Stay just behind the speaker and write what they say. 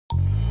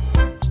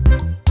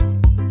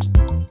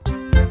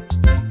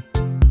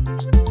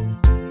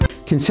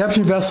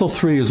Conception vessel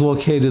 3 is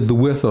located the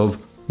width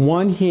of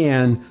one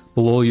hand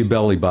below your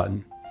belly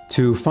button.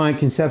 To find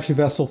conception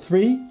vessel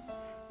 3,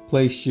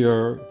 place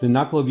the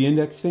knuckle of your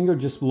index finger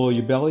just below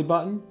your belly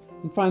button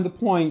and find the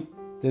point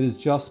that is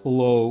just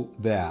below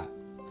that.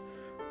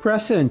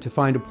 Press in to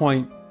find a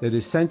point that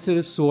is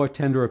sensitive, sore,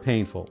 tender, or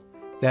painful.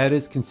 That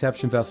is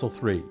conception vessel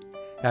 3.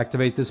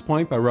 Activate this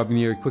point by rubbing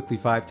the area quickly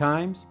 5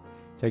 times.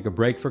 Take a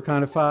break for a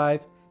count of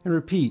 5 and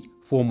repeat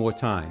 4 more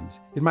times.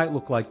 It might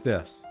look like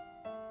this.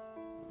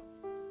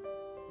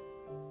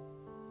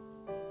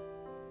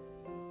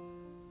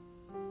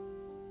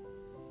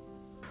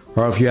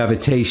 Or if you have a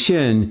Tei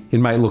Shin, it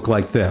might look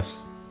like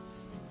this.